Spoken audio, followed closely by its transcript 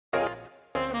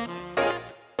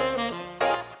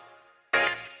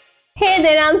Hi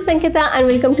there, I'm Sankita and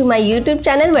welcome to my YouTube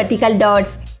channel Vertical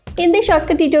Dots. In this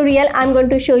shortcut tutorial, I'm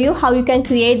going to show you how you can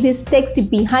create this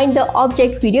text behind the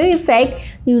object video effect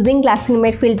using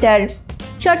Glaxnimate filter.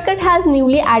 Shotcut has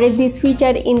newly added this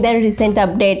feature in their recent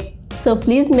update. So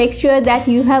please make sure that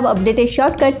you have updated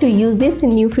Shotcut to use this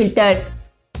new filter.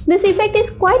 This effect is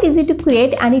quite easy to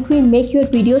create and it will make your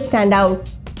video stand out.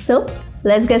 So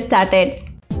let's get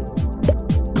started.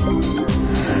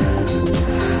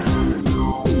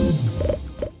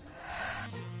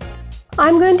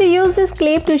 I'm going to use this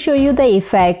clip to show you the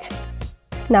effect.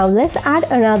 Now let's add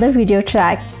another video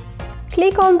track.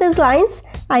 Click on these lines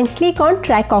and click on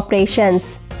track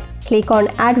operations. Click on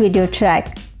add video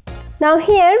track. Now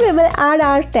here we will add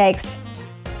our text.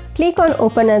 Click on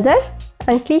open other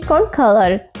and click on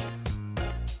color.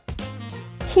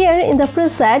 Here in the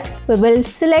preset we will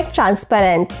select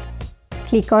transparent.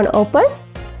 Click on open.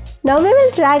 Now we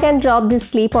will drag and drop this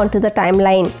clip onto the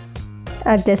timeline.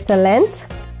 Adjust the length.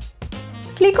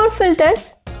 Click on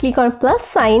filters, click on plus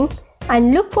sign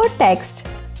and look for text.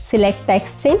 Select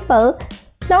text simple.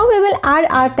 Now we will add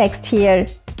our text here.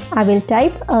 I will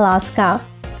type Alaska.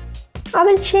 I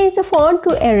will change the font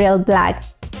to Arial Black.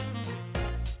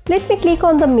 Let me click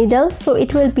on the middle so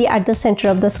it will be at the center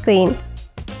of the screen.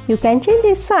 You can change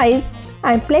its size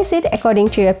and place it according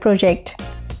to your project.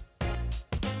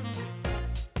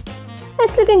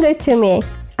 It's looking good to me.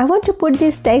 I want to put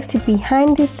this text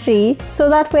behind this tree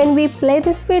so that when we play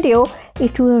this video,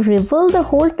 it will reveal the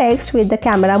whole text with the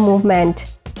camera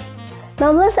movement.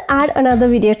 Now let's add another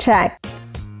video track.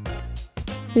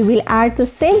 We will add the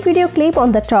same video clip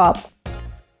on the top.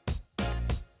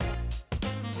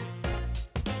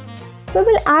 We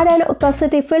will add an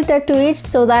opacity filter to it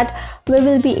so that we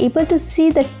will be able to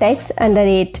see the text under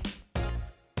it.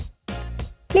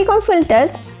 Click on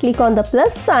filters, click on the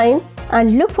plus sign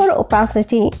and look for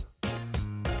opacity.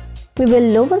 We will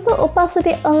lower the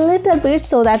opacity a little bit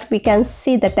so that we can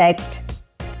see the text.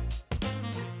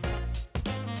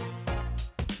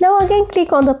 Now again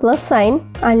click on the plus sign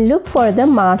and look for the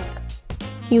mask.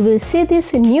 You will see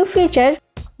this new feature,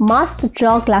 Mask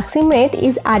Draw Glaxnimate,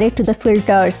 is added to the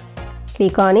filters.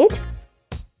 Click on it.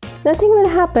 Nothing will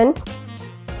happen.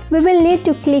 We will need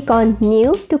to click on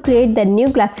New to create the new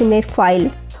Glaxnimate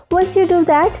file. Once you do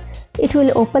that, it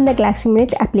will open the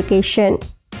Glaxnimate application.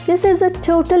 This is a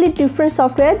totally different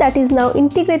software that is now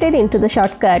integrated into the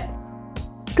Shotcut.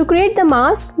 To create the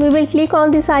mask, we will click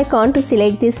on this icon to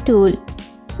select this tool.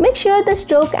 Make sure the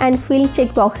stroke and fill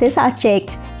checkboxes are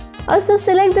checked. Also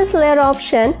select this layer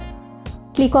option.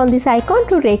 Click on this icon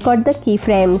to record the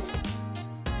keyframes.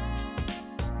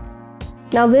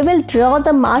 Now we will draw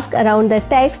the mask around the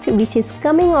text which is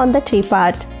coming on the tree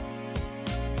part.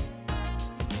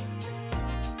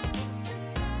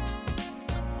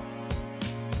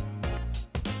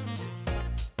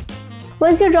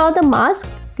 Once you draw the mask,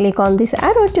 click on this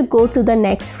arrow to go to the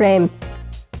next frame.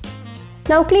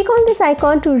 Now click on this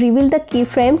icon to reveal the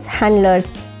keyframes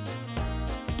handlers.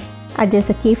 Adjust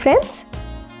the keyframes.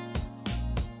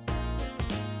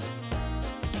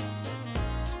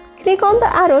 Click on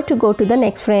the arrow to go to the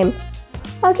next frame.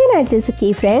 Again adjust the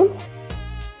keyframes.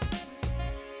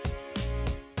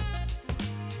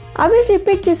 I will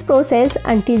repeat this process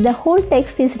until the whole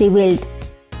text is revealed.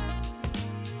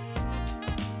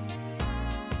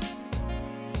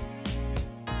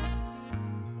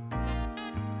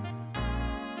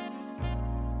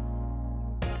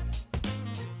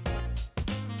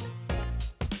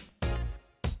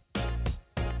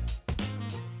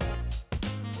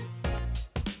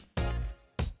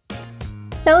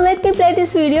 Now let me play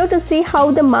this video to see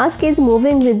how the mask is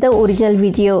moving with the original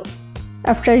video.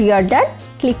 After you are done,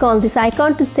 click on this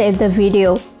icon to save the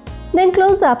video. Then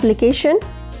close the application.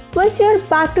 Once you are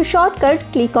back to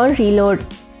Shotcut, click on Reload.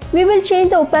 We will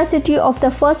change the opacity of the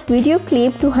first video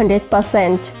clip to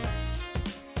 100%.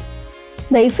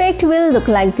 The effect will look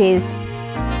like this.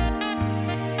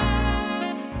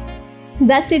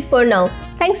 That's it for now.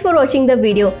 Thanks for watching the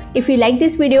video. If you like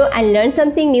this video and learned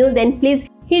something new, then please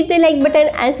hit the like button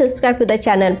and subscribe to the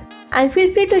channel. And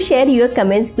feel free to share your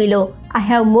comments below. I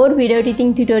have more video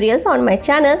editing tutorials on my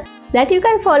channel that you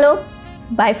can follow.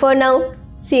 Bye for now.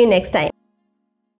 See you next time.